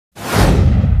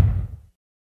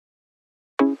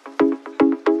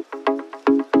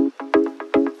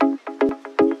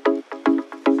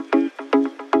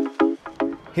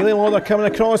Healy Lauder coming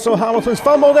across, so Hamilton's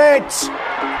fumbled it!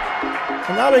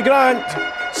 And Abby Grant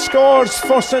scores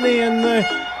first inning, and the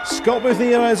Scott Booth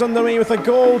era is underway with a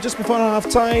goal just before half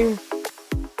time.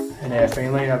 And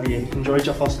finally, have you enjoyed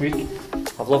your first week?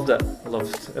 I've loved it. I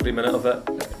loved every minute of it.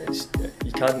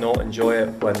 You can't not enjoy it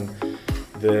when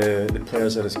the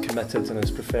players are as committed and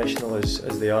as professional as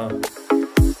they are.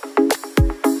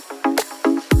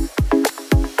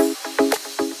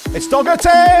 It's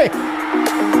Dougherty!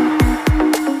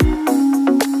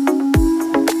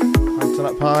 Hunting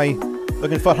up high,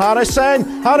 looking for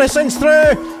Harrison. Harrison's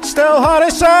through, still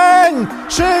Harrison!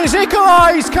 Shoes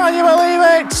equalised, can you believe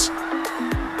it?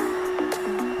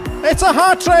 It's a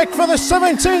hat-trick for the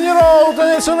 17-year-old,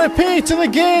 and it's a repeat of the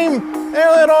game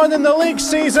earlier on in the league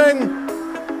season.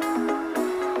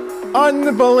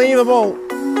 Unbelievable.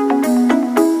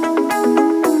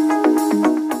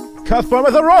 Cuthbert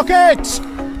with a rocket!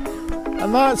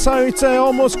 And that's how to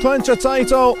almost clinch a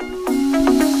title.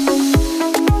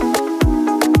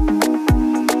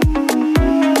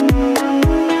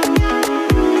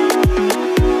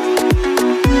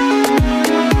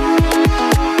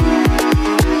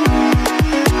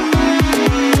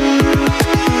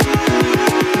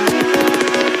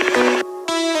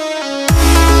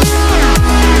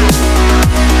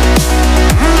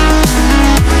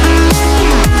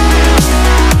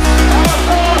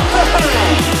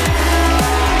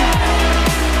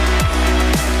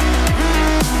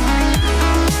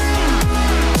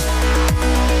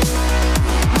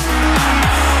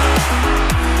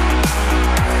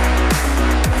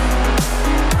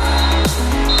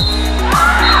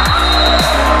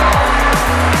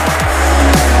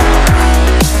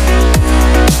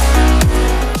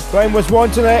 Brown was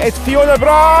wanting it, it's Fiona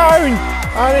Brown!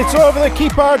 And it's over the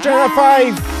keeper, Jenna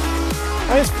 5.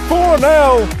 And it's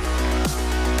 4-0.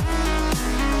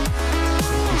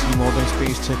 Easy modern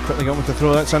space to quickly get with the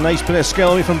throw. That's a nice bit of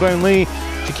skill away from Brownlee.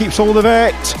 She keeps hold of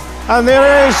it. And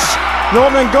there is the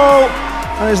opening goal.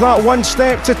 And is that one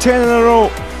step to 10 in a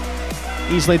row?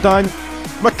 Easily done.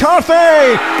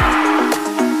 McCarthy!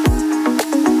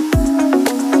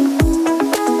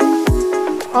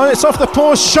 And it's off the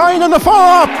post, Shine on the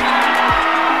follow-up!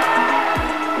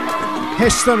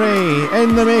 History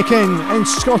in the making in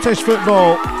Scottish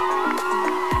football.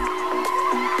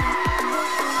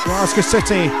 Glasgow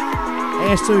City,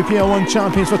 SWPL 1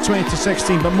 champions for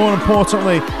 2016, but more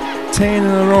importantly, 10 in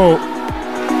a row.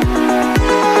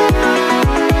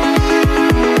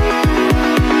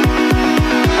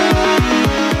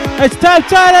 It's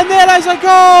tipped in, and there is a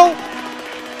goal!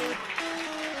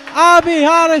 Abby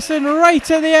Harrison,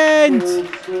 right at the end,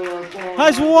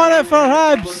 has won it for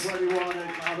Hibs.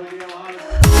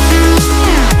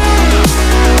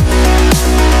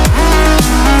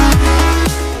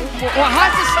 Well, it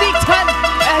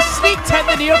has sneaked hit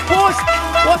the near post.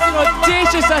 What an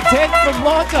audacious attempt from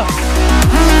Lauder.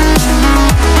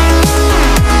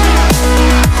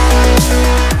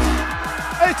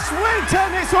 It's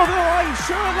Winton, it's over the line,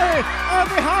 surely, and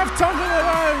they have turned it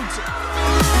around.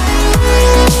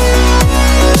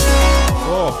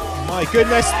 Oh my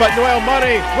goodness, but Noel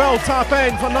Murray will tap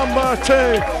in for number 2.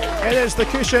 It is the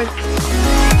cushion.